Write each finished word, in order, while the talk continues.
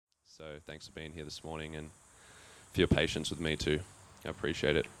So thanks for being here this morning and for your patience with me too. I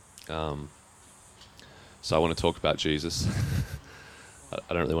appreciate it. So I want to talk about Jesus. I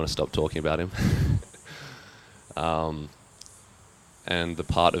don't really want to stop talking about him. And the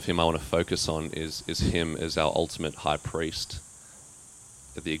part of him I want to focus on is him as our ultimate high priest.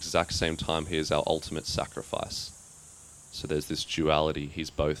 At the exact same time, he is our ultimate sacrifice. So there's this duality.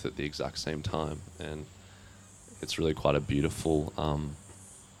 He's both at the exact same time. And it's really quite a beautiful...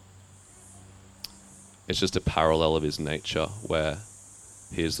 it's just a parallel of his nature where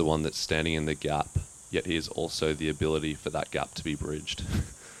he is the one that's standing in the gap, yet he is also the ability for that gap to be bridged.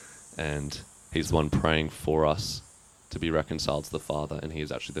 And he's the one praying for us to be reconciled to the Father, and he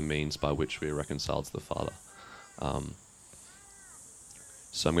is actually the means by which we are reconciled to the Father.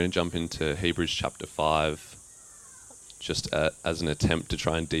 So I'm going to jump into Hebrews chapter 5, just as an attempt to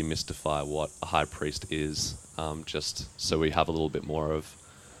try and demystify what a high priest is, just so we have a little bit more of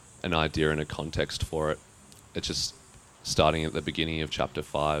an idea and a context for it. It's just starting at the beginning of chapter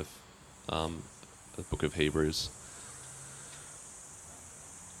 5, the book of Hebrews.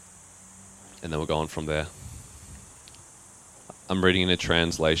 And then we'll go on from there. I'm reading in a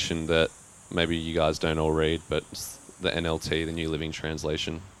translation that maybe you guys don't all read, but it's the NLT, the New Living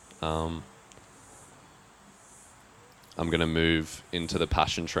Translation. I'm going to move into the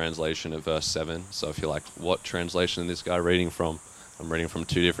Passion Translation at verse 7. So if you're like, what translation is this guy reading from? I'm reading from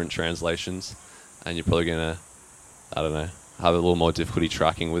two different translations, and you're probably going to, I don't know, have a little more difficulty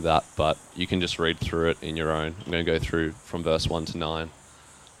tracking with that, but you can just read through it in your own. I'm going to go through from verse 1 to 9.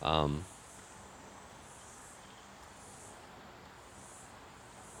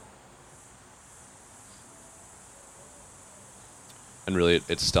 And really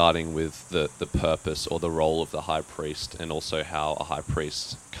it's starting with the purpose or the role of the high priest, and also how a high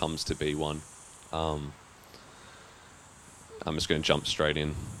priest comes to be one. I'm just going to jump straight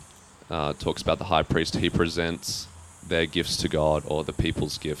in. It talks about the high priest. He presents their gifts to God, or the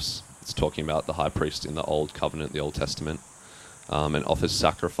people's gifts. It's talking about the high priest in the Old Covenant, the Old Testament, and offers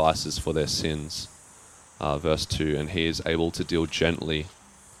sacrifices for their sins. Verse 2, and he is able to deal gently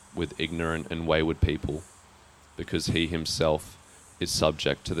with ignorant and wayward people, because he himself is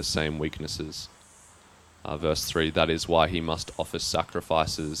subject to the same weaknesses. Verse 3, that is why he must offer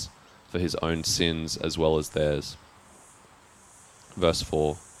sacrifices for his own sins as well as theirs. Verse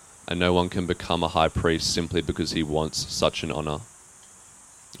 4, and no one can become a high priest simply because he wants such an honor.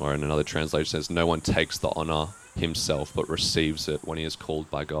 Or in another translation says, no one takes the honor himself, but receives it when he is called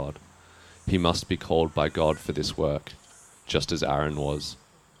by God. He must be called by God for this work, just as Aaron was.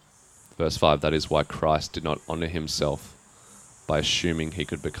 Verse 5, that is why Christ did not honor himself by assuming he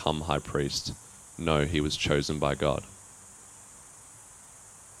could become high priest. No, he was chosen by God.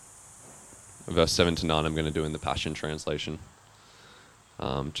 Verse 7 to 9 I'm going to do in the Passion Translation.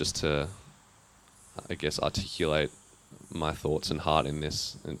 Just to, I guess, articulate my thoughts and heart in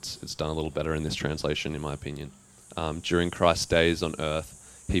this. It's done a little better in this translation, in my opinion. During Christ's days on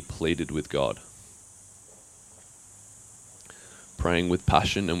earth, he pleaded with God, praying with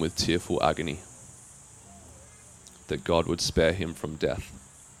passion and with tearful agony, that God would spare him from death.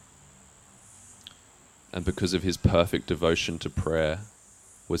 And because of his perfect devotion to prayer,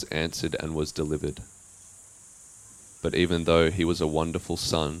 was answered and was delivered. But even though he was a wonderful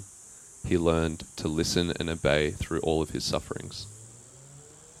son, he learned to listen and obey through all of his sufferings.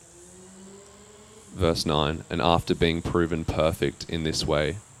 Verse 9, and after being proven perfect in this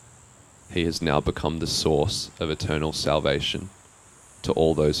way, he has now become the source of eternal salvation to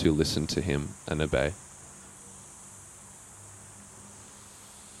all those who listen to him and obey.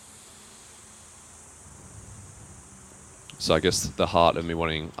 So I guess the heart of me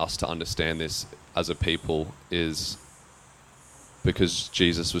wanting us to understand this as a people is because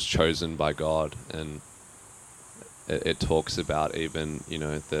Jesus was chosen by God, and it talks about even,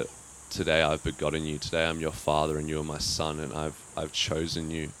 that today I've begotten you, today I'm your father and you are my son, and I've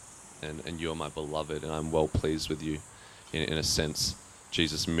chosen you, and you are my beloved, and I'm well pleased with you. In a sense,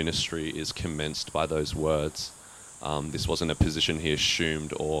 Jesus' ministry is commenced by those words. This wasn't a position he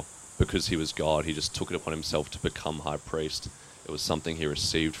assumed, or because he was God, he just took it upon himself to become high priest. It was something he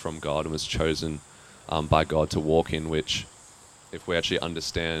received from God and was chosen by God to walk in, which, if we actually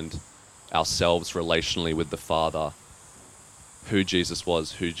understand ourselves relationally with the Father, who Jesus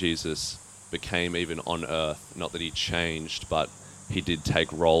was, who Jesus became even on earth, not that he changed, but he did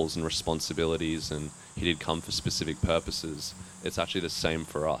take roles and responsibilities, and he did come for specific purposes. It's actually the same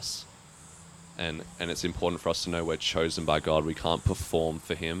for us. And it's important for us to know we're chosen by God. We can't perform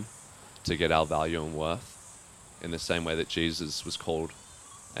for him to get our value and worth, in the same way that Jesus was called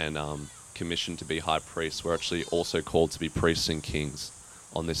and commissioned to be high priests. We're actually also called to be priests and kings.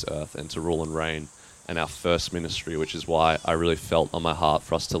 on this earth and to rule and reign. And our first ministry, which is why I really felt on my heart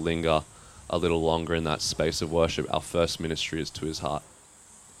for us to linger a little longer in that space of worship, our first ministry is to his heart.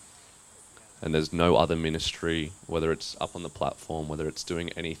 And there's no other ministry, whether it's up on the platform, whether it's doing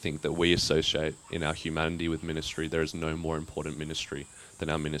anything that we associate in our humanity with ministry, there is no more important ministry than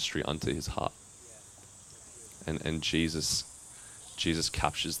our ministry unto his heart. And Jesus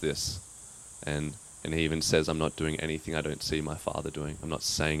captures this, and he even says, I'm not doing anything I don't see my Father doing. I'm not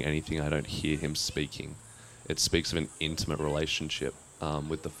saying anything I don't hear him speaking. It speaks of an intimate relationship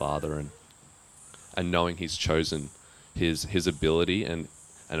with the Father, and knowing he's chosen his ability, and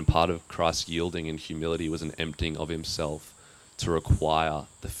a part of Christ's yielding in humility was an emptying of himself to require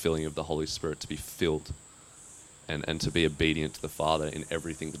the filling of the Holy Spirit, to be filled and to be obedient to the Father in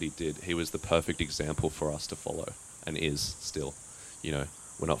everything that he did. He was the perfect example for us to follow, and is still.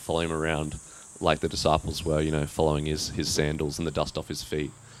 We're not following him around like the disciples were, following his sandals and the dust off his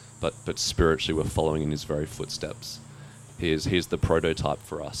feet. But spiritually we're following in his very footsteps. He is the prototype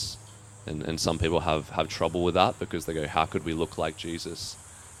for us. And some people have trouble with that because they go, how could we look like Jesus?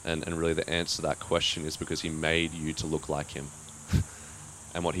 And really the answer to that question is because he made you to look like him.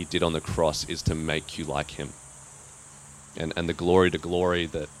 And what he did on the cross is to make you like him. And the glory to glory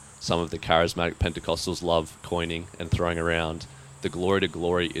that some of the charismatic Pentecostals love coining and throwing around, the glory to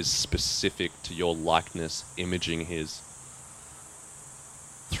glory is specific to your likeness, imaging his,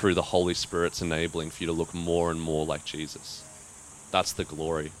 through the Holy Spirit's enabling for you to look more and more like Jesus. That's the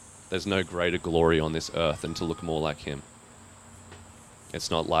glory. There's no greater glory on this earth than to look more like him. It's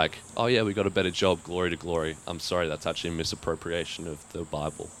not like, oh yeah, we got a better job, glory to glory. I'm sorry, that's actually a misappropriation of the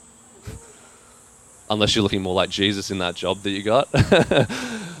Bible. Unless you're looking more like Jesus in that job that you got,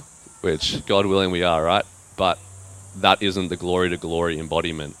 which, God willing, we are, right? But that isn't the glory to glory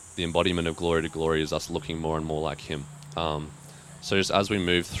embodiment. The embodiment of glory to glory is us looking more and more like him. So just as we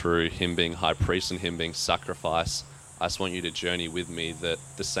move through him being high priest and him being sacrifice, I just want you to journey with me that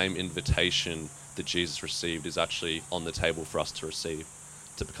the same invitation that Jesus received is actually on the table for us to receive,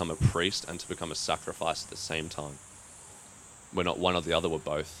 to become a priest and to become a sacrifice at the same time. We're not one or the other, we're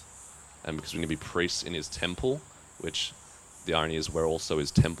both. And because we need to be priests in his temple, which the irony is we're also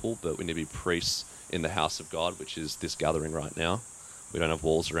his temple, but we need to be priests in the house of God, which is this gathering right now. We don't have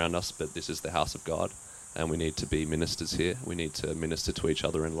walls around us, but this is the house of God. And we need to be ministers here. We need to minister to each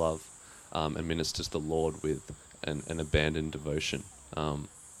other in love, and minister to the Lord with an abandoned devotion.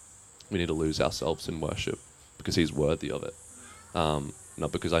 We need to lose ourselves in worship because he's worthy of it.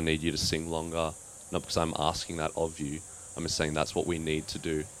 Not because I need you to sing longer, not because I'm asking that of you. I'm just saying that's what we need to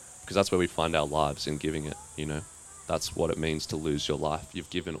do, because that's where we find our lives in giving it, That's what it means to lose your life. You've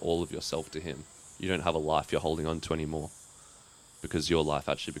given all of yourself to him. You don't have a life you're holding on to anymore, because your life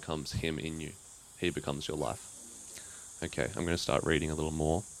actually becomes him in you. He becomes your life. Okay, I'm going to start reading a little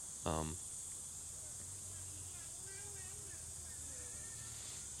more.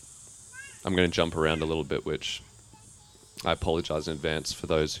 I'm going to jump around a little bit, which I apologize in advance for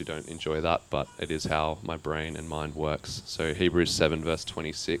those who don't enjoy that, but it is how my brain and mind works. So Hebrews 7 verse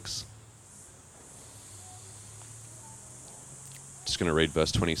 26. Just going to read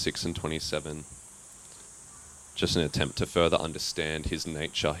verse 26 and 27. Just an attempt to further understand his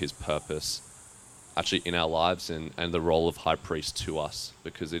nature, his purpose, actually in our lives, and the role of high priest to us,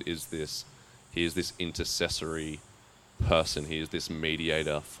 because he is this intercessory person. He is this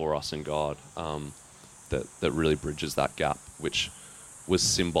mediator for us and God, that really bridges that gap, which was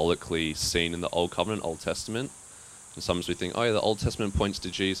symbolically seen in the Old Covenant, Old Testament. And sometimes we think, oh yeah, the Old Testament points to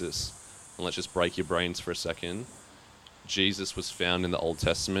Jesus. And let's just break your brains for a second. Jesus was found in the Old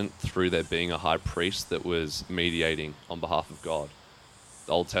Testament through there being a high priest that was mediating on behalf of God.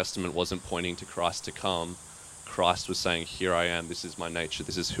 The Old Testament wasn't pointing to Christ to come. Christ was saying, here I am, this is my nature,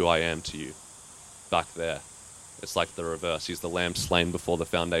 this is who I am to you. Back there. It's like the reverse. He's the lamb slain before the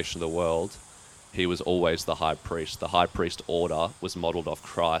foundation of the world. He was always the high priest. The high priest order was modeled off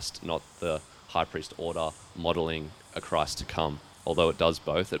Christ, not the high priest order modeling a Christ to come. Although it does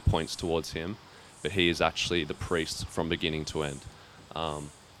both, it points towards him, but he is actually the priest from beginning to end.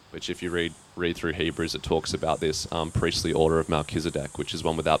 Which if you read through Hebrews, it talks about this priestly order of Melchizedek, which is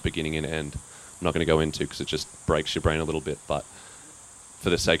one without beginning and end. I'm not going to go into because it just breaks your brain a little bit, but for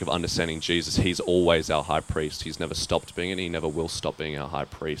the sake of understanding Jesus, he's always our high priest. He's never stopped being it. He never will stop being our high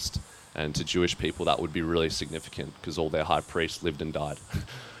priest. And to Jewish people, that would be really significant because all their high priests lived and died.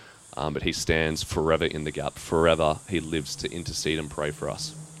 But he stands forever in the gap. Forever, he lives to intercede and pray for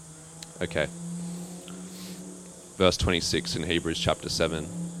us. Okay. Verse 26 in Hebrews chapter 7.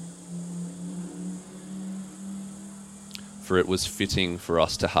 For it was fitting for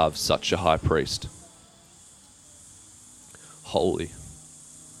us to have such a high priest, holy,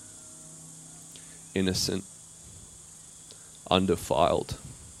 innocent, undefiled,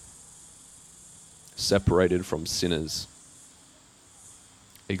 separated from sinners,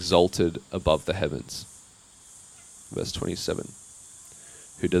 exalted above the heavens. Verse 27.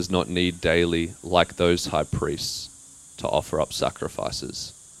 Who does not need daily, like those high priests, to offer up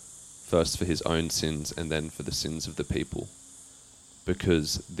sacrifices, first for his own sins and then for the sins of the people,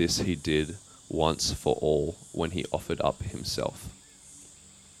 because this he did once for all when he offered up himself.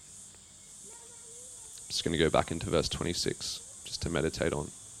 I'm just going to go back into verse 26 just to meditate on.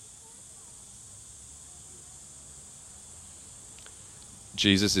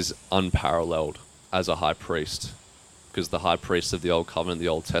 Jesus is unparalleled as a high priest, because the high priests of the Old Covenant, the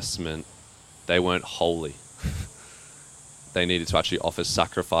Old Testament, they weren't holy. They needed to actually offer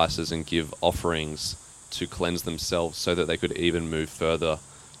sacrifices and give offerings to cleanse themselves so that they could even move further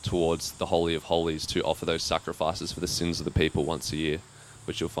towards the Holy of Holies to offer those sacrifices for the sins of the people once a year,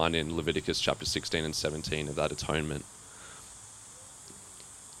 which you'll find in Leviticus chapter 16 and 17 of that atonement.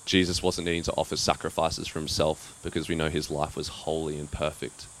 Jesus wasn't needing to offer sacrifices for himself because we know his life was holy and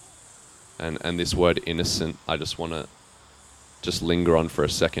perfect. And this word innocent, I just want to just linger on for a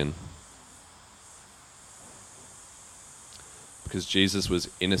second. Because Jesus was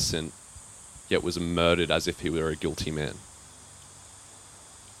innocent, yet was murdered as if he were a guilty man.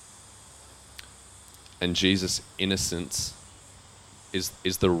 And Jesus' innocence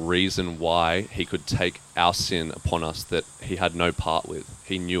is the reason why he could take our sin upon us that he had no part with.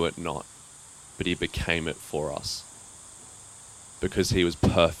 He knew it not, but he became it for us. Because he was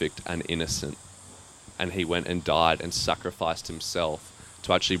perfect and innocent. And he went and died and sacrificed himself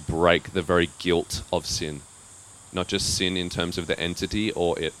to actually break the very guilt of sin. Not just sin in terms of the entity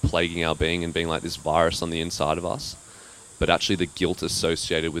or it plaguing our being and being like this virus on the inside of us, but actually the guilt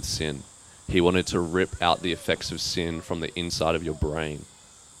associated with sin. He wanted to rip out the effects of sin from the inside of your brain.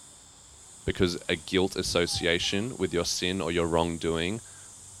 Because a guilt association with your sin or your wrongdoing,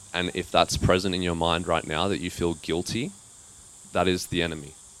 and if that's present in your mind right now that you feel guilty, that is the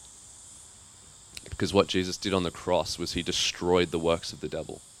enemy. Because what Jesus did on the cross was he destroyed the works of the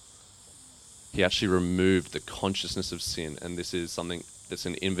devil. He actually removed the consciousness of sin, and this is something that's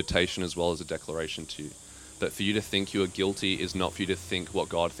an invitation as well as a declaration to you. That for you to think you are guilty is not for you to think what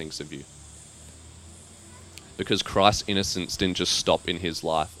God thinks of you. Because Christ's innocence didn't just stop in his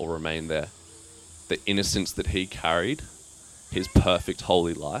life or remain there. The innocence that he carried, his perfect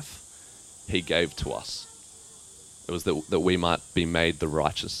holy life, he gave to us. It was that we might be made the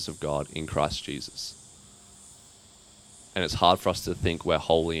righteousness of God in Christ Jesus. And it's hard for us to think we're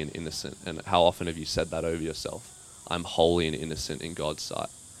holy and innocent. And how often have you said that over yourself? I'm holy and innocent in God's sight.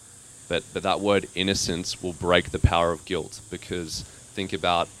 But that word innocence will break the power of guilt, because think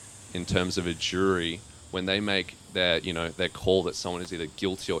about in terms of a jury, when they make their call that someone is either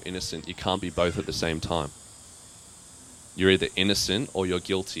guilty or innocent, you can't be both at the same time. You're either innocent or you're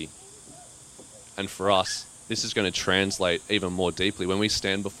guilty. And for us, this is going to translate even more deeply. When we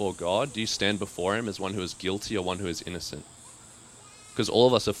stand before God, do you stand before him as one who is guilty or one who is innocent? Because all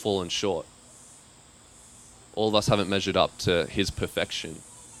of us have fallen short. All of us haven't measured up to his perfection.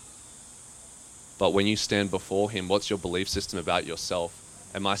 But when you stand before him, what's your belief system about yourself?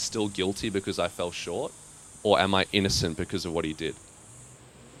 Am I still guilty because I fell short? Or am I innocent because of what he did?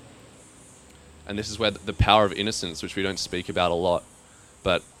 And this is where the power of innocence, which we don't speak about a lot,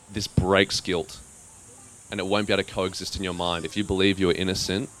 but this breaks guilt. And it won't be able to coexist in your mind. If you believe you are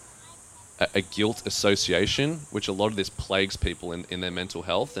innocent, a guilt association, which a lot of this plagues people in their mental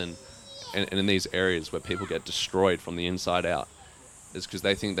health and in these areas where people get destroyed from the inside out, is because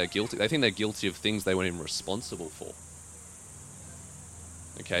they think they're guilty. They think they're guilty of things they weren't even responsible for.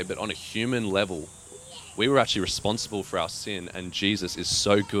 Okay, but on a human level, we were actually responsible for our sin, and Jesus is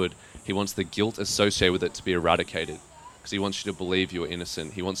so good. He wants the guilt associated with it to be eradicated, because he wants you to believe you are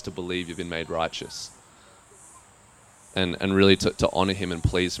innocent. He wants to believe you've been made righteous. And really to honor him and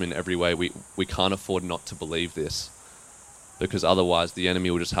please him in every way. We can't afford not to believe this, because otherwise the enemy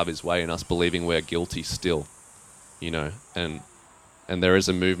will just have his way in us believing we're guilty still, and there is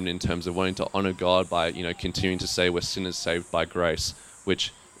a movement in terms of wanting to honor God by, continuing to say we're sinners saved by grace,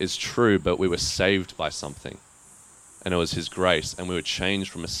 which is true, but we were saved by something, and it was his grace, and we were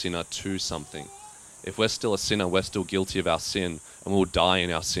changed from a sinner to something. If we're still a sinner, we're still guilty of our sin, and we'll die in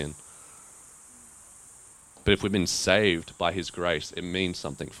our sin. But if we've been saved by his grace, it means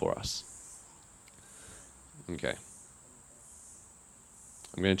something for us. Okay.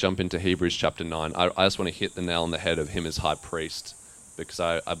 I'm going to jump into Hebrews chapter 9. I just want to hit the nail on the head of him as high priest, because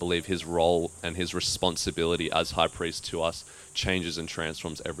I believe his role and his responsibility as high priest to us changes and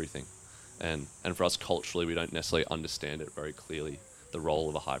transforms everything. And for us culturally, we don't necessarily understand it very clearly, the role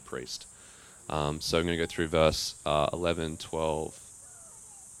of a high priest. So I'm going to go through verse 11, 12,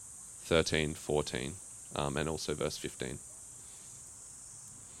 13, 14, and also verse 15.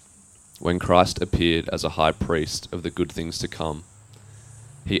 When Christ appeared as a high priest of the good things to come,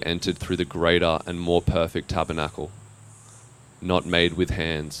 he entered through the greater and more perfect tabernacle, not made with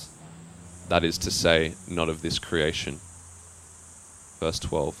hands, that is to say, not of this creation. Verse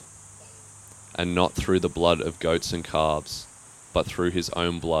 12. And not through the blood of goats and calves, but through his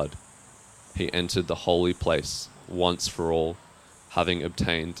own blood, he entered the holy place once for all, having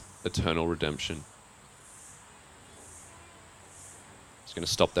obtained eternal redemption. Just going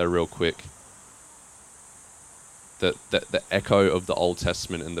to stop there real quick. The echo of the Old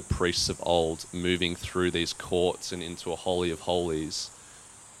Testament and the priests of old moving through these courts and into a holy of holies,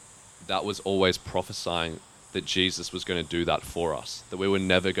 that was always prophesying that Jesus was going to do that for us, that we were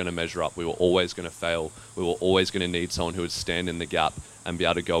never going to measure up, we were always going to fail, we were always going to need someone who would stand in the gap and be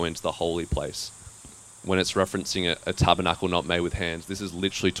able to go into the holy place. When it's referencing a tabernacle not made with hands, this is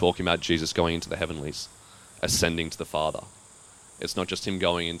literally talking about Jesus going into the heavenlies, ascending to the Father. It's not just him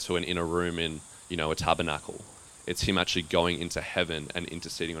going into an inner room in, a tabernacle. It's him actually going into heaven and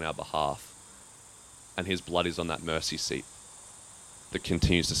interceding on our behalf. And his blood is on that mercy seat that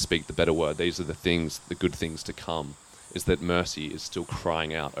continues to speak the better word. These are the good things to come, is that mercy is still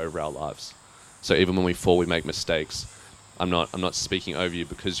crying out over our lives. So even when we fall, we make mistakes. I'm not speaking over you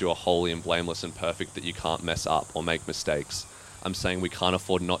because you're holy and blameless and perfect that you can't mess up or make mistakes. I'm saying we can't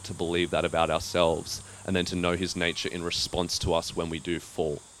afford not to believe that about ourselves and then to know his nature in response to us when we do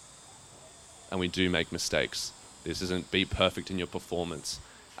fall. And we do make mistakes. This isn't be perfect in your performance.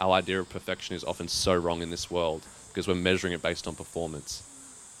 Our idea of perfection is often so wrong in this world because we're measuring it based on performance.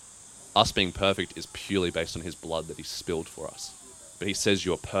 Us being perfect is purely based on his blood that he spilled for us. But he says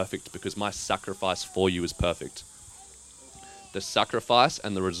you're perfect because my sacrifice for you is perfect. The sacrifice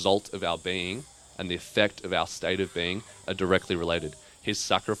and the result of our being and the effect of our state of being are directly related. His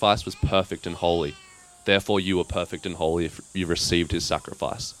sacrifice was perfect and holy. Therefore, you are perfect and holy if you received his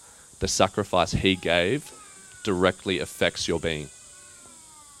sacrifice. The sacrifice he gave directly affects your being.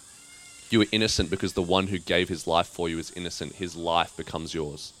 You are innocent because the one who gave his life for you is innocent. His life becomes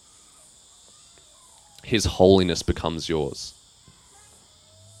yours. His holiness becomes yours.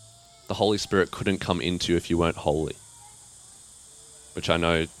 The Holy Spirit couldn't come into you if you weren't holy. Which I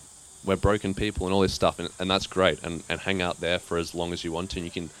know we're broken people and all this stuff, and that's great, and hang out there for as long as you want to.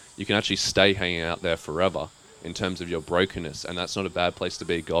 And you can actually stay hanging out there forever in terms of your brokenness, and that's not a bad place to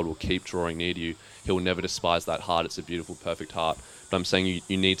be. God will keep drawing near to you. He'll never despise that heart. It's a beautiful, perfect heart. But I'm saying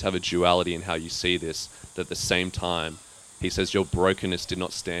you need to have a duality in how you see this, that at the same time, he says, your brokenness did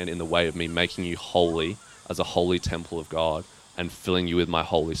not stand in the way of me making you holy as a holy temple of God and filling you with my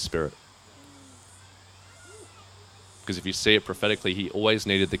Holy Spirit. Because if you see it prophetically, he always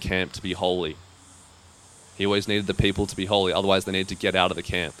needed the camp to be holy. He always needed the people to be holy. Otherwise, they needed to get out of the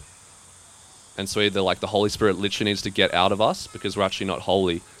camp. And so either the Holy Spirit literally needs to get out of us because we're actually not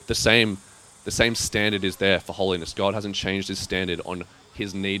holy. The same standard is there for holiness. God hasn't changed his standard on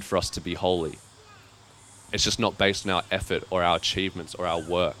his need for us to be holy. It's just not based on our effort or our achievements or our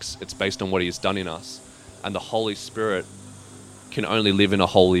works. It's based on what he has done in us. And the Holy Spirit can only live in a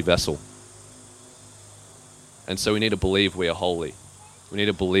holy vessel. And so we need to believe we are holy. We need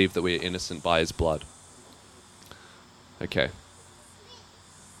to believe that we are innocent by his blood. Okay.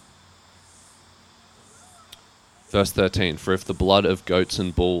 Verse 13, for if the blood of goats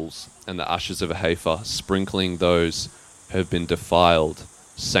and bulls and the ashes of a heifer, sprinkling those who have been defiled,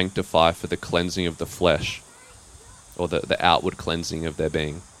 sanctify for the cleansing of the flesh, or the outward cleansing of their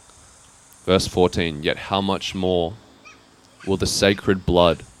being. Verse 14, yet how much more will the sacred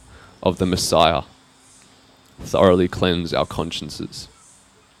blood of the Messiah thoroughly cleanse our consciences?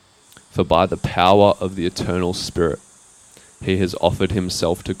 For by the power of the eternal Spirit, he has offered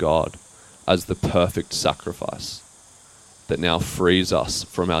himself to God as the perfect sacrifice that now frees us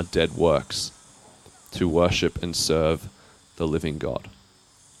from our dead works to worship and serve the living God.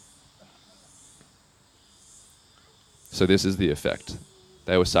 So this is the effect.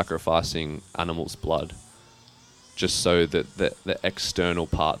 They were sacrificing animals' blood just so that the external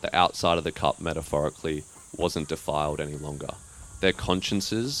part, the outside of the cup metaphorically, wasn't defiled any longer. Their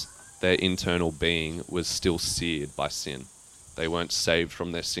consciences, their internal being was still seared by sin. They weren't saved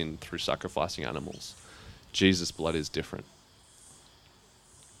from their sin through sacrificing animals. Jesus' blood is different.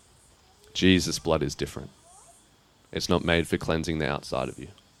 Jesus' blood is different. It's not made for cleansing the outside of you.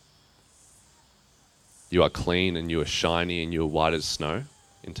 You are clean and you are shiny and you are white as snow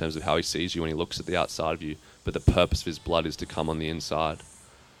in terms of how he sees you when he looks at the outside of you. But the purpose of his blood is to come on the inside.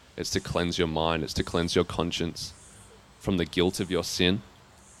 It's to cleanse your mind. It's to cleanse your conscience from the guilt of your sin.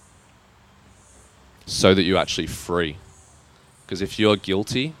 so that you're actually free. Because if you're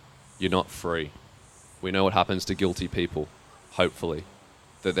guilty, you're not free. We know what happens to guilty people, hopefully,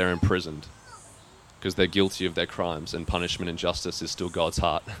 that they're imprisoned because they're guilty of their crimes, and punishment and justice is still God's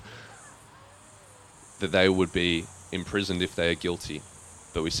heart. That they would be imprisoned if they are guilty.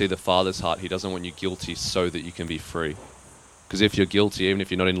 But we see the Father's heart. He doesn't want you guilty so that you can be free. Because if you're guilty, even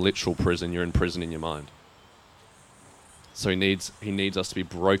if you're not in literal prison, you're in prison in your mind. So he needs us to be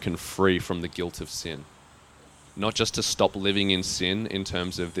broken free from the guilt of sin. Not just to stop living in sin in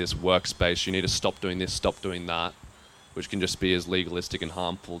terms of this workspace, you need to stop doing this, stop doing that, which can just be as legalistic and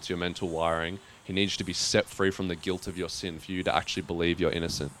harmful to your mental wiring. He needs you to be set free from the guilt of your sin for you to actually believe you're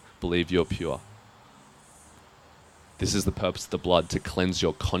innocent, believe you're pure. This is the purpose of the blood, to cleanse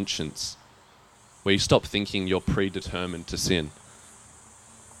your conscience, where you stop thinking you're predetermined to sin.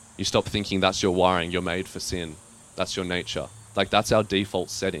 You stop thinking that's your wiring, you're made for sin, that's your nature. Like, that's our default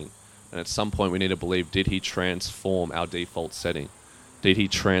setting. And at some point we need to believe, did he transform our default setting? Did he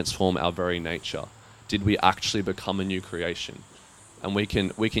transform our very nature? Did we actually become a new creation? And we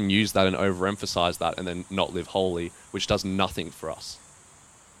can use that and overemphasize that and then not live holy, which does nothing for us.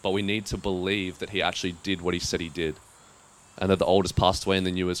 But we need to believe that he actually did what he said he did, and that the old has passed away and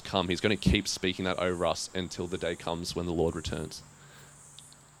the new has come. He's going to keep speaking that over us until the day comes when the Lord returns.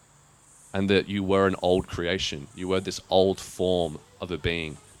 And that you were an old creation. You were this old form of a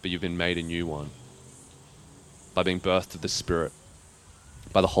being, but you've been made a new one by being birthed of the Spirit,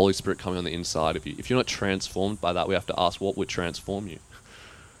 by the Holy Spirit coming on the inside of you. If you're not transformed by that, we have to ask, what would transform you?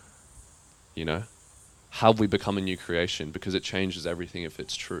 You know? Have we become a new creation? Because it changes everything if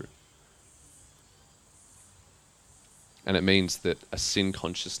it's true. And it means that a sin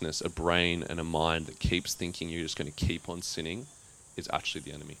consciousness, a brain and a mind that keeps thinking you're just going to keep on sinning is actually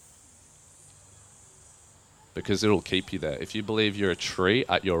the enemy. Because it'll keep you there. If you believe you're a tree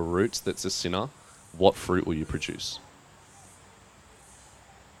at your roots that's a sinner, what fruit will you produce?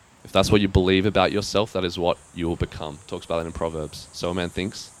 If that's what you believe about yourself, that is what you will become. Talks about that in Proverbs. So a man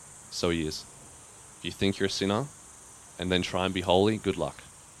thinks, so he is. If you think you're a sinner and then try and be holy, good luck.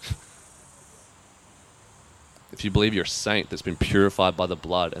 If you believe you're a saint that's been purified by the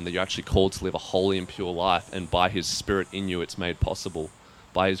blood and that you're actually called to live a holy and pure life, and by his Spirit in you it's made possible.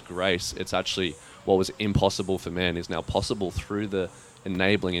 By his grace, it's actually what was impossible for man is now possible through the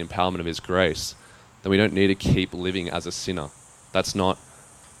enabling empowerment of his grace. Then we don't need to keep living as a sinner. That's not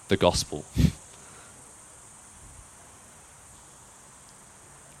the gospel.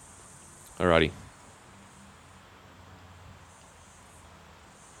 Alrighty.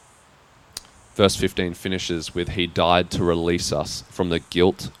 Verse 15 finishes with, he died to release us from the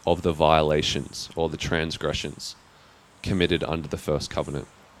guilt of the violations or the transgressions committed under the first covenant.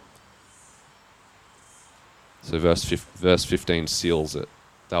 So verse 15 seals it.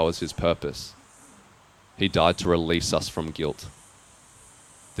 That was his purpose. He died to release us from guilt.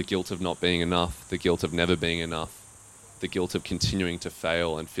 The guilt of not being enough, the guilt of never being enough, the guilt of continuing to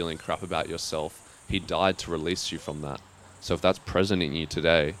fail and feeling crap about yourself. He died to release you from that. So if that's present in you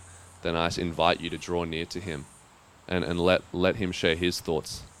today, then I invite you to draw near to him and let him share his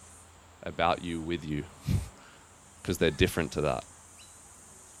thoughts about you with you, because they're different to that.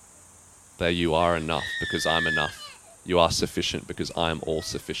 That you are enough because I'm enough. You are sufficient because I am all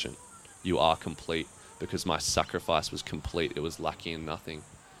sufficient. You are complete because my sacrifice was complete. It was lacking in nothing.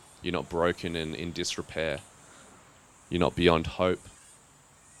 You're not broken and in disrepair. You're not beyond hope,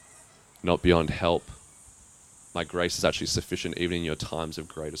 not beyond help. My grace is actually sufficient even in your times of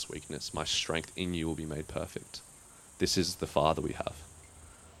greatest weakness. My strength in you will be made perfect. This is the Father we have.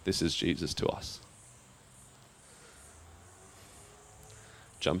 This is Jesus to us.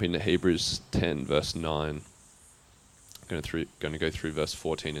 Jump into Hebrews 10, verse 9. I'm going to go through verse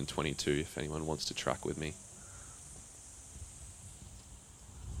 14 and 22 if anyone wants to track with me.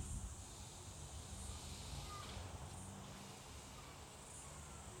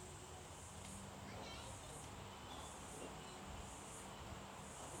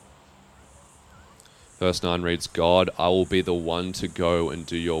 Verse 9 reads, God, I will be the one to go and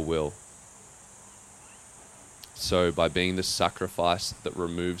do your will. So by being the sacrifice that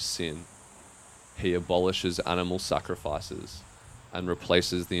removes sin, he abolishes animal sacrifices and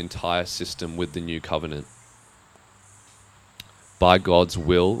replaces the entire system with the new covenant. By God's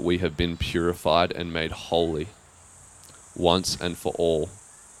will, we have been purified and made holy once and for all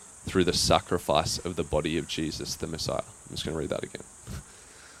through the sacrifice of the body of Jesus, the Messiah. I'm just going to read that again.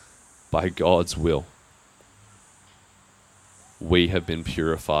 By God's will, we have been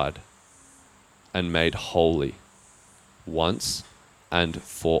purified and made holy once and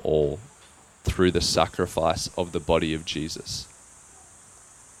for all through the sacrifice of the body of Jesus.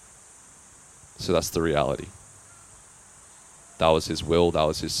 So that's the reality. That was his will, that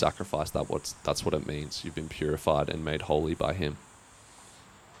was his sacrifice, that's what it means. You've been purified and made holy by him.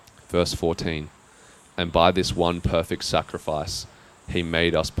 Verse 14, and by this one perfect sacrifice, he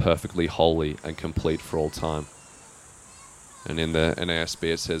made us perfectly holy and complete for all time. And in the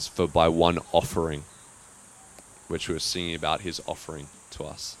NASB it says, for by one offering, which we were singing about his offering to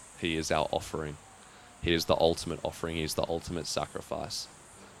us. He is our offering. He is the ultimate offering. He is the ultimate sacrifice.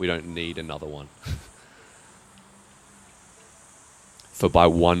 We don't need another one. For by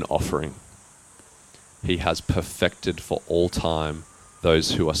one offering, he has perfected for all time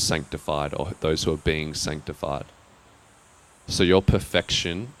those who are sanctified, or those who are being sanctified. So your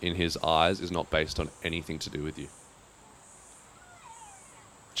perfection in his eyes is not based on anything to do with you.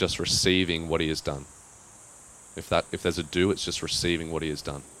 Just receiving what he has done. If there's a do, it's just receiving what he has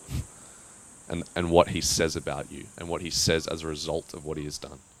done. And what he says about you, and what he says as a result of what he has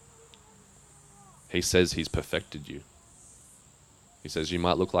done. He says he's perfected you. He says you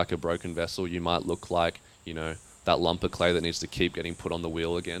might look like a broken vessel, you might look like, that lump of clay that needs to keep getting put on the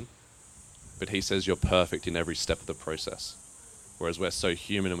wheel again. But he says you're perfect in every step of the process. Whereas we're so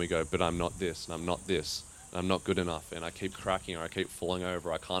human and we go, but I'm not this, and I'm not this, and I'm not good enough, and I keep cracking, or I keep falling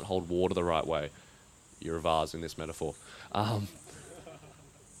over, I can't hold water the right way. You're a vase in this metaphor.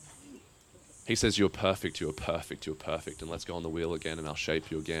 He says you're perfect, you're perfect, you're perfect, and let's go on the wheel again, and I'll shape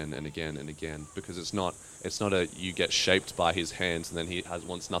you again and again and again. Because it's not a you get shaped by his hands and then he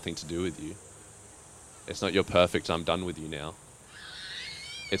wants nothing to do with you. It's not you're perfect, I'm done with you now.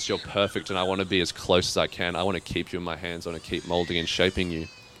 It's you're perfect and I want to be as close as I can. I want to keep you in my hands. I want to keep molding and shaping you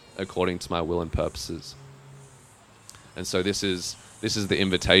according to my will and purposes. And so this is the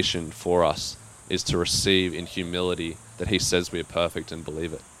invitation for us, is to receive in humility that he says we are perfect and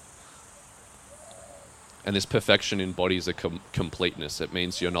believe it. And this perfection embodies a completeness. It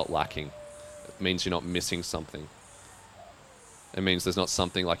means you're not lacking. It means you're not missing something. It means there's not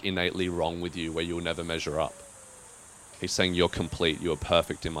something like innately wrong with you where you'll never measure up. He's saying you're complete, you're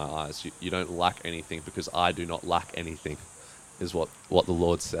perfect in my eyes. You don't lack anything because I do not lack anything, is what the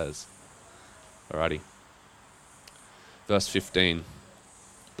Lord says. Alrighty. Verse 15.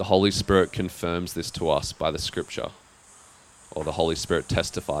 The Holy Spirit confirms this to us by the scripture, or the Holy Spirit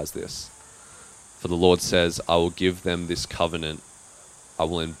testifies this. For the Lord says, I will give them this covenant. I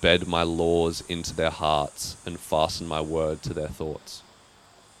will embed my laws into their hearts and fasten my word to their thoughts.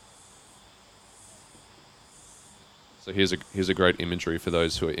 So here's a great imagery for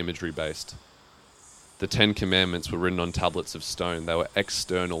those who are imagery based. The 10 Commandments were written on tablets of stone. They were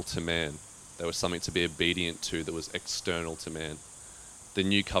external to man. They were something to be obedient to that was external to man. The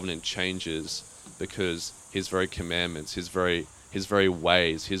new covenant changes because his very commandments, his very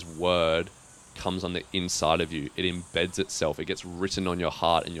ways, his word comes on the inside of you. It embeds itself. It gets written on your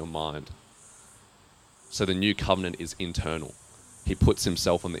heart and your mind. So the new covenant is internal. He puts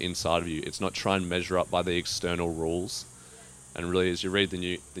himself on the inside of you. It's not try and measure up by the external rules. And really, as you read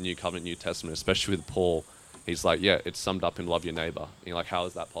the new covenant, New Testament, especially with Paul, he's like, yeah, it's summed up in love your neighbor. And you're like, how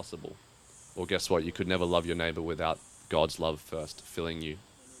is that possible? Well, guess what? You could never love your neighbor without God's love first filling you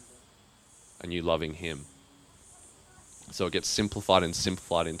and you loving him. So it gets simplified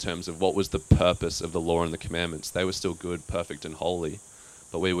in terms of what was the purpose of the law and the commandments. They were still good, perfect, and holy,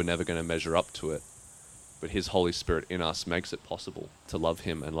 but we were never going to measure up to it. But his Holy Spirit in us makes it possible to love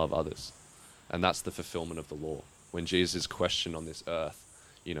him and love others. And that's the fulfillment of the law. When Jesus is questioned on this earth,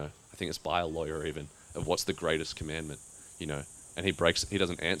 I think it's by a lawyer even, of what's the greatest commandment, and he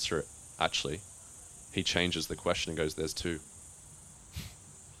doesn't answer it, actually. He changes the question and goes, there's two.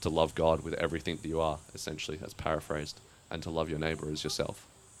 To love God with everything that you are, essentially, that's paraphrased, and to love your neighbor as yourself.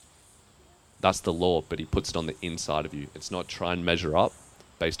 That's the law, but he puts it on the inside of you. It's not try and measure up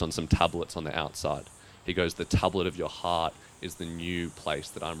based on some tablets on the outside. He goes, the tablet of your heart is the new place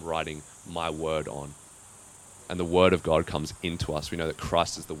that I'm writing my word on. And the word of God comes into us. We know that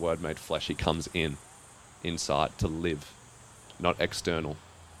Christ is the word made flesh. He comes inside to live, not external.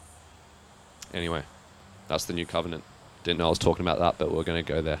 Anyway, that's the new covenant. Didn't know I was talking about that, but we're going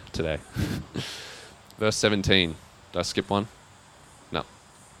to go there today. Verse 17. Did I skip one? No.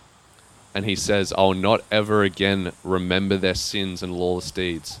 And he says, I will not ever again remember their sins and lawless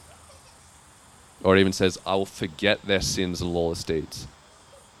deeds. Or it even says, I will forget their sins and lawless deeds.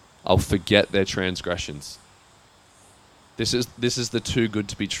 I'll forget their transgressions. This is the too good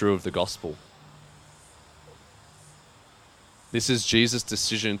to be true of the gospel. This is Jesus'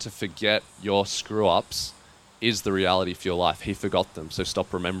 decision to forget your screw-ups is the reality for your life. He forgot them, so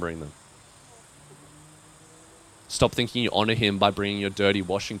stop remembering them. Stop thinking you honor him by bringing your dirty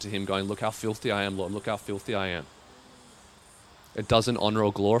washing to him, going, look how filthy I am, Lord, look how filthy I am. It doesn't honor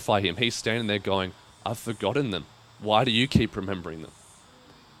or glorify him. He's standing there going, I've forgotten them. Why do you keep remembering them?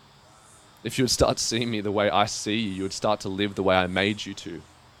 If you would start seeing me the way I see you, you would start to live the way I made you to.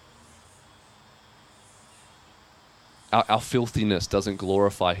 Our filthiness doesn't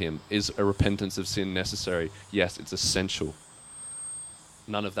glorify him. Is a repentance of sin necessary? Yes, it's essential.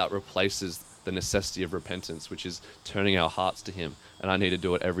 None of that replaces the necessity of repentance, which is turning our hearts to him. And I need to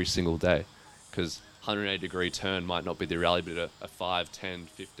do it every single day, because 180-degree turn might not be the reality, but a 5, 10,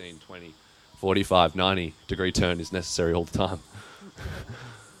 15, 20, 45, 90-degree turn is necessary all the time.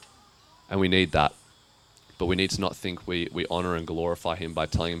 And we need that. But we need to not think we honor and glorify him by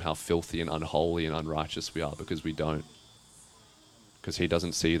telling him how filthy and unholy and unrighteous we are, because we don't. Because he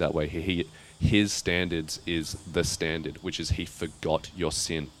doesn't see you that way. His standards is the standard, which is he forgot your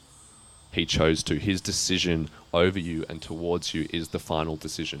sin. He chose to. His decision over you and towards you is the final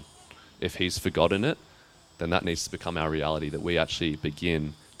decision. If he's forgotten it, then that needs to become our reality, that we actually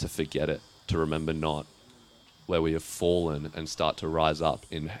begin to forget it, to remember not, where we have fallen, and start to rise up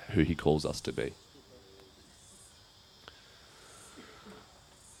in who he calls us to be.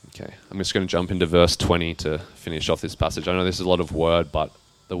 Okay, I'm just going to jump into verse 20 to finish off this passage. I know this is a lot of word, but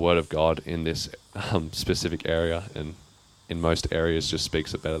the word of God in this specific area and in most areas just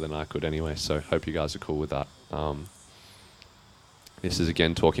speaks it better than I could anyway, so hope you guys are cool with that. This is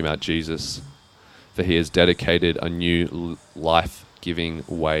again talking about Jesus, for he has dedicated a new life-giving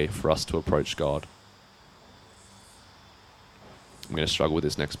way for us to approach God. I'm going to struggle with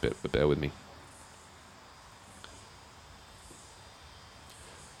this next bit, but bear with me.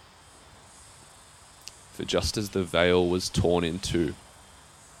 For just as the veil was torn in two,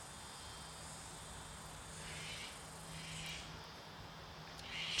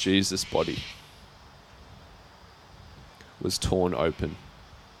 Jesus' body was torn open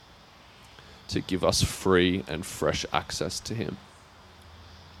to give us free and fresh access to him.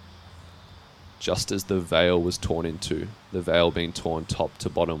 Just as the veil was torn in two, the veil being torn top to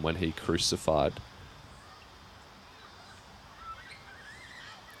bottom when he crucified,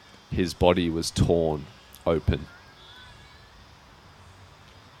 his body was torn open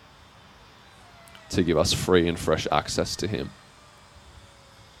to give us free and fresh access to him.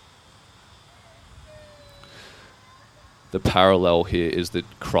 The parallel here is that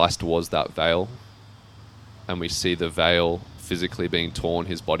Christ was that veil, and we see the veil physically being torn,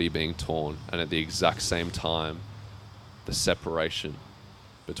 his body being torn, and at the exact same time, the separation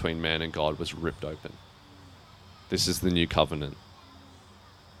between man and God was ripped open. This is the new covenant.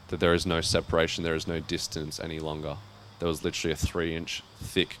 That there is no separation, there is no distance any longer. There was literally a 3-inch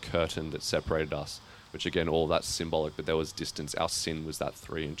thick curtain that separated us, which again, all that's symbolic, but there was distance. Our sin was that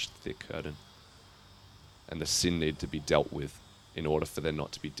 3-inch thick curtain. And the sin needed to be dealt with in order for there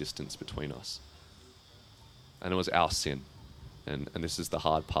not to be distance between us. And it was our sin. And this is the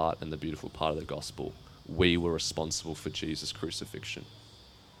hard part and the beautiful part of the gospel. We were responsible for Jesus' crucifixion.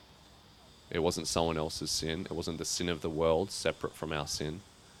 It wasn't someone else's sin. It wasn't the sin of the world separate from our sin.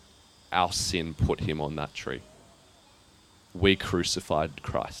 Our sin put him on that tree. We crucified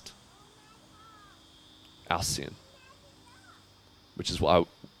Christ. Our sin. Which is why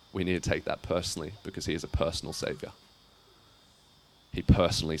we need to take that personally, because he is a personal savior. He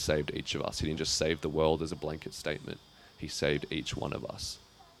personally saved each of us. He didn't just save the world as a blanket statement. He saved each one of us.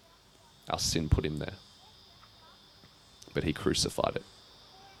 Our sin put him there. But he crucified it.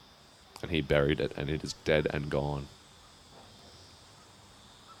 And he buried it, and it is dead and gone.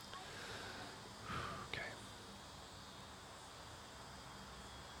 Okay.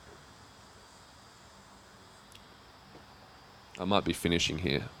 I might be finishing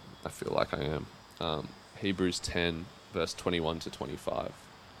here. I feel like I am. Hebrews 10, verse 21 to 25.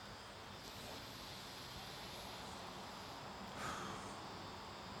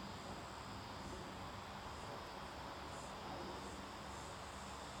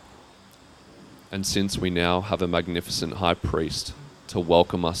 And since we now have a magnificent high priest to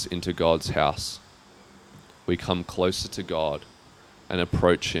welcome us into God's house, we come closer to God and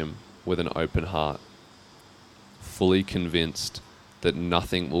approach him with an open heart, fully convinced that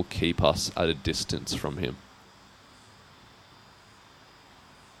nothing will keep us at a distance from him.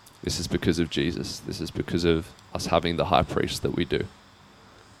 This is because of Jesus. This is because of us having the high priest that we do,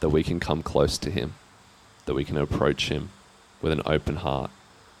 that we can come close to him, that we can approach him with an open heart.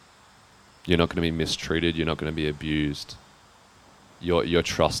 You're not going to be mistreated. You're not going to be abused. Your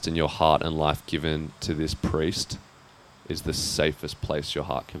trust in your heart and life given to this priest is the safest place your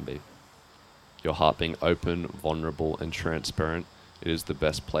heart can be. Your heart being open, vulnerable, and transparent, it is the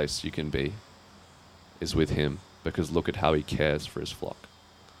best place you can be, is with him, because look at how he cares for his flock.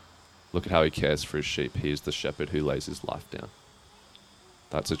 Look at how he cares for his sheep. He is the shepherd who lays his life down.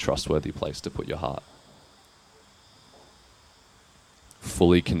 That's a trustworthy place to put your heart.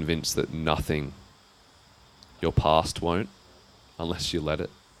 Fully convinced that nothing, your past won't, unless you let it.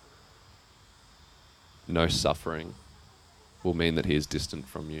 No suffering will mean that he is distant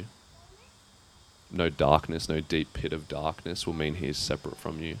from you. No darkness, no deep pit of darkness will mean he is separate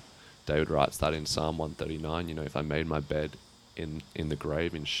from you. David writes that in Psalm 139, if I made my bed in the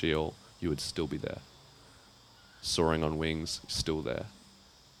grave, in Sheol, you would still be there. Soaring on wings, still there.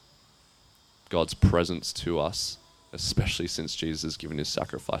 God's presence to us, especially since Jesus has given his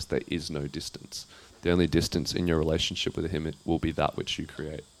sacrifice, there is no distance. The only distance in your relationship with him will be that which you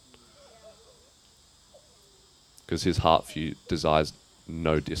create. Because his heart for you desires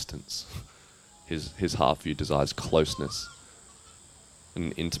no distance. His heart for you desires closeness,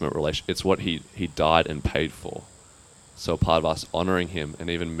 an intimate relation. It's what he died and paid for. So part of us honoring him and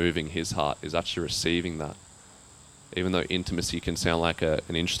even moving his heart is actually receiving that. Even though intimacy can sound like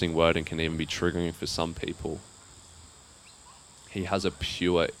an interesting word and can even be triggering for some people, he has a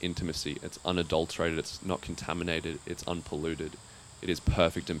pure intimacy. It's unadulterated, it's not contaminated, it's unpolluted. It is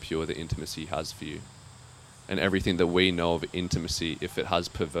perfect and pure, the intimacy he has for you. And everything that we know of intimacy, if it has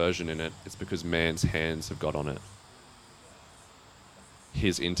perversion in it, it's because man's hands have got on it.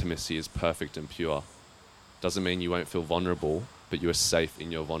 His intimacy is perfect and pure. Doesn't mean you won't feel vulnerable, but you are safe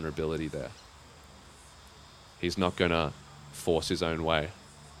in your vulnerability there. He's not going to force his own way.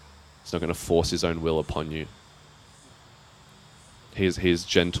 He's not going to force his own will upon you. He is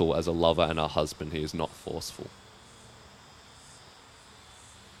gentle as a lover and a husband. He is not forceful.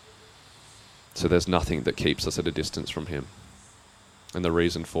 So there's nothing that keeps us at a distance from him. And the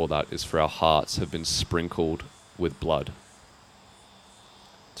reason for that is for our hearts have been sprinkled with blood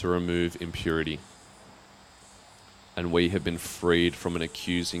to remove impurity. And we have been freed from an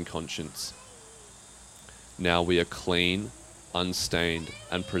accusing conscience. Now we are clean, unstained,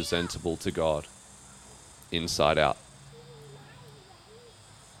 and presentable to God, inside out.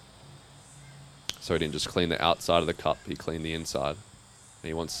 So he didn't just clean the outside of the cup, he cleaned the inside. And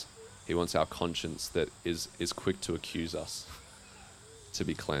he wants our conscience that is quick to accuse us to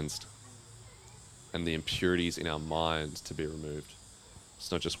be cleansed. And the impurities in our mind to be removed.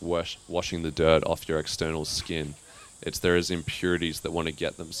 It's not just washing the dirt off your external skin. There is impurities that want to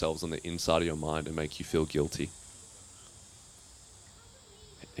get themselves on the inside of your mind and make you feel guilty.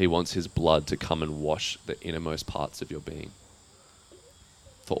 He wants his blood to come and wash the innermost parts of your being.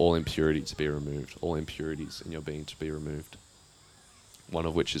 For all impurity to be removed. All impurities in your being to be removed. One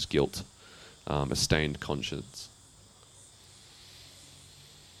of which is guilt, a stained conscience.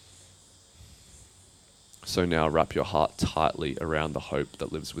 So now wrap your heart tightly around the hope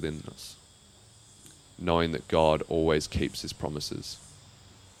that lives within us, knowing that God always keeps his promises.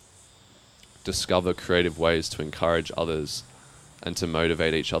 Discover creative ways to encourage others and to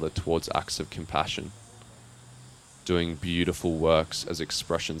motivate each other towards acts of compassion, doing beautiful works as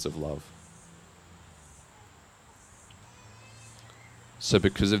expressions of love. So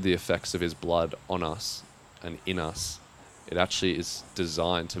because of the effects of his blood on us and in us, it actually is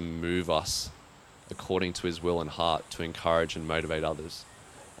designed to move us according to his will and heart to encourage and motivate others.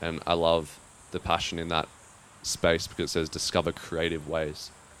 And I love the passion in that space because it says discover creative ways.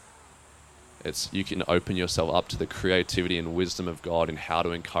 You can open yourself up to the creativity and wisdom of God in how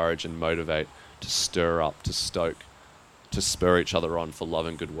to encourage and motivate, to stir up, to stoke, to spur each other on for love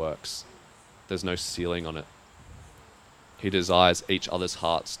and good works. There's no ceiling on it. He desires each other's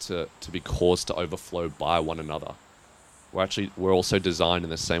hearts to be caused to overflow by one another. We're also designed in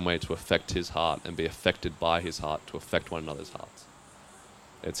the same way to affect his heart and be affected by his heart to affect one another's hearts.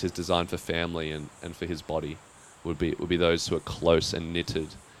 It's his design for family and for his body would be those who are close and knitted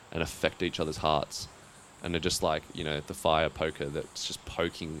and affect each other's hearts. And they're just like, the fire poker that's just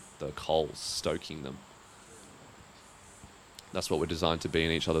poking the coals, stoking them. That's what we're designed to be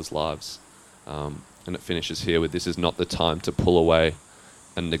in each other's lives. And it finishes here with, this is not the time to pull away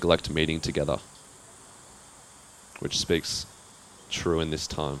and neglect meeting together, which speaks true in this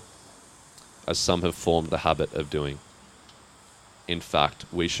time, as some have formed the habit of doing. In fact,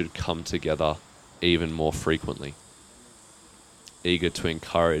 we should come together even more frequently, eager to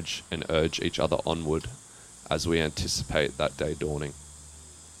encourage and urge each other onward as we anticipate that day dawning.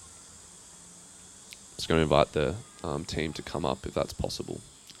 I'm just going to invite the team to come up if that's possible.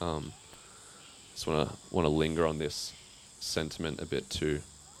 Just want to linger on this sentiment a bit too.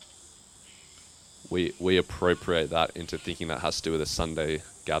 We appropriate that into thinking that has to do with a Sunday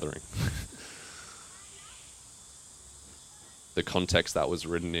gathering. The context that was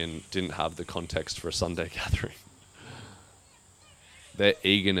written in didn't have the context for a Sunday gathering. their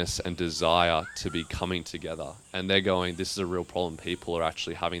eagerness and desire to be coming together. And they're going, this is a real problem. People are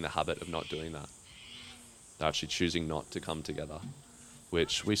actually having the habit of not doing that. They're actually choosing not to come together,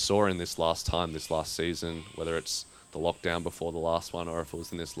 which we saw in this last season, whether it's the lockdown before the last one or if it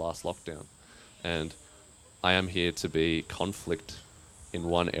was in this last lockdown. And I am here to be conflict in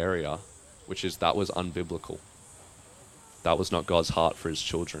one area, which is that was unbiblical. That was not God's heart for his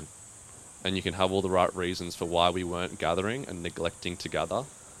children. And you can have all the right reasons for why we weren't gathering and neglecting to gather,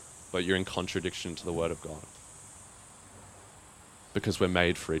 but you're in contradiction to the word of God. Because we're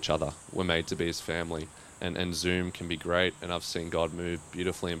made for each other. We're made to be his family. And Zoom can be great, and I've seen God move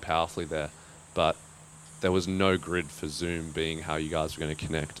beautifully and powerfully there. But there was no grid for Zoom being how you guys were going to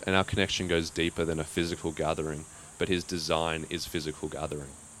connect. And our connection goes deeper than a physical gathering, but his design is physical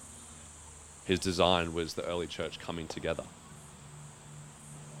gathering. His design was the early church coming together.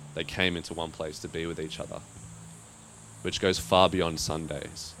 They came into one place to be with each other, which goes far beyond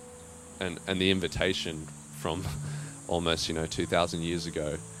Sundays. And the invitation from almost 2,000 years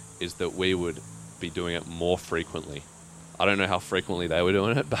ago is that we would be doing it more frequently. I don't know how frequently they were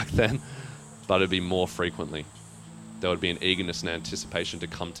doing it back then, but it'd be more frequently. There would be an eagerness and anticipation to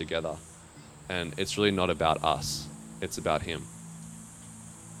come together. And it's really not about us, it's about him.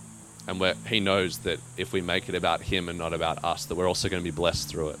 And he knows that if we make it about him and not about us, that we're also going to be blessed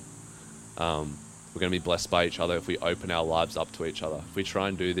through it. We're going to be blessed by each other if we open our lives up to each other. If we try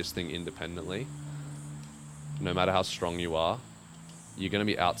and do this thing independently, no matter how strong you are, you're going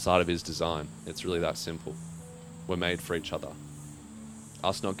to be outside of his design. It's really that simple. We're made for each other.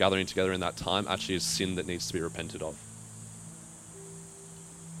 Us not gathering together in that time actually is sin that needs to be repented of.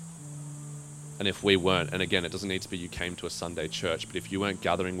 And if we weren't, and again, it doesn't need to be you came to a Sunday church, but if you weren't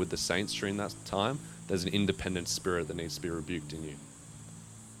gathering with the saints during that time, there's an independent spirit that needs to be rebuked in you.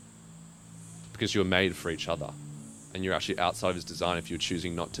 Because you're made for each other. And you're actually outside of his design if you're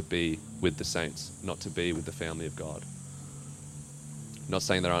choosing not to be with the saints, not to be with the family of God. I'm not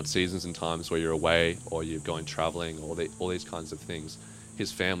saying there aren't seasons and times where you're away or you're going traveling or all these kinds of things.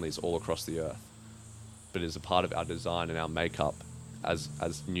 His family is all across the earth. But it is a part of our design and our makeup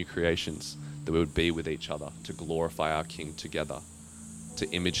as new creations that we would be with each other, to glorify our King together, to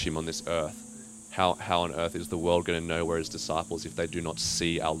image him on this earth. How on earth is the world going to know we're his disciples if they do not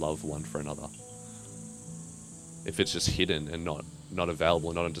see our love one for another? If it's just hidden and not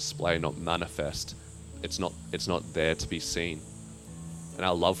available, not on display, not manifest, it's not there to be seen. And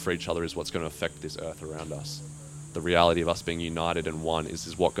our love for each other is what's going to affect this earth around us. The reality of us being united and one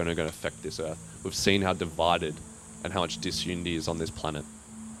is what's going to affect this earth. We've seen how divided and how much disunity is on this planet,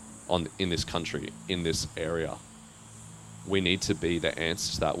 in this country, in this area. We need to be the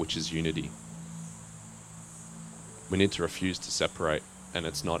answer to that, which is unity. We need to refuse to separate, and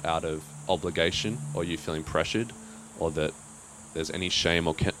it's not out of obligation or you feeling pressured or that there's any shame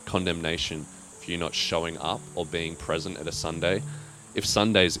or condemnation for you not showing up or being present at a Sunday. If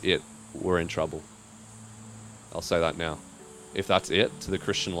Sunday's it, we're in trouble. I'll say that now. If that's it to the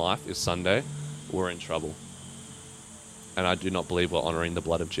Christian life, is Sunday, we're in trouble. And I do not believe we're honouring the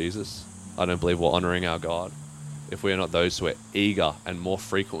blood of Jesus. I don't believe we're honouring our God. If we are not those who are eager and more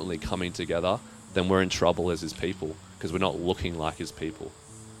frequently coming together, then we're in trouble as his people, because we're not looking like his people.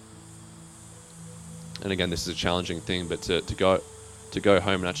 And again, this is a challenging thing, but to go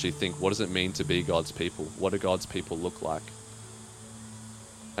home and actually think, what does it mean to be God's people? What do God's people look like?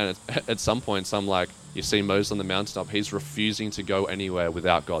 And at some points, I'm like, you see Moses on the mountaintop, he's refusing to go anywhere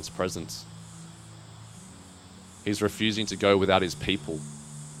without God's presence. He's refusing to go without his people.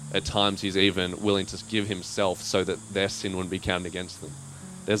 At times, he's even willing to give himself so that their sin wouldn't be counted against them.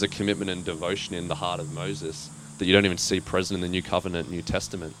 There's a commitment and devotion in the heart of Moses that you don't even see present in the New Covenant, New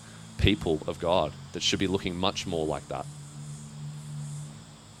Testament people of God that should be looking much more like that.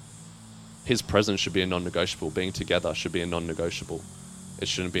 His presence should be a non-negotiable. Being together should be a non-negotiable. It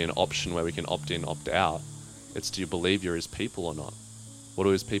shouldn't be an option where we can opt in, opt out. It's, do you believe you're his people or not? What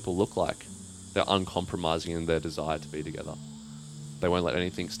do his people look like? They're uncompromising in their desire to be together. They won't let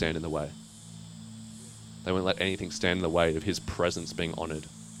anything stand in the way. They won't let anything stand in the way of his presence being honoured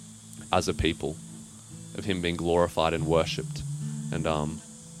as a people, of him being glorified and worshipped. And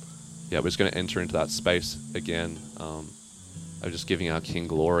we're just going to enter into that space again of just giving our King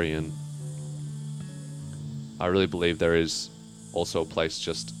glory. And I really believe there is also a place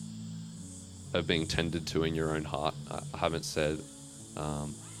just of being tended to in your own heart. I haven't said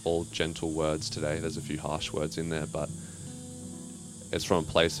all gentle words today. There's a few harsh words in there, but it's from a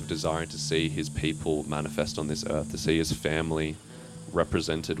place of desiring to see his people manifest on this earth, to see his family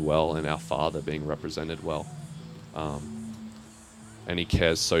represented well and our Father being represented well. And he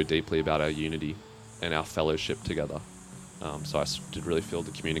cares so deeply about our unity and our fellowship together. So I did really feel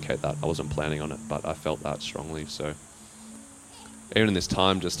to communicate that. I wasn't planning on it, but I felt that strongly. So even in this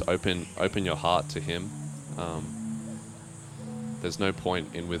time, just open your heart to Him. There's no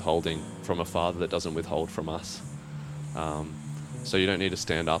point in withholding from a Father that doesn't withhold from us. So you don't need to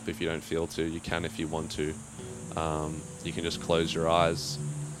stand up if you don't feel to. You can if you want to. You can just close your eyes.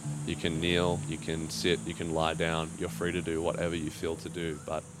 You can kneel, you can sit, you can lie down. You're free to do whatever you feel to do.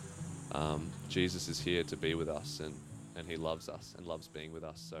 But Jesus is here to be with us, and He loves us and loves being with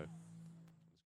us. So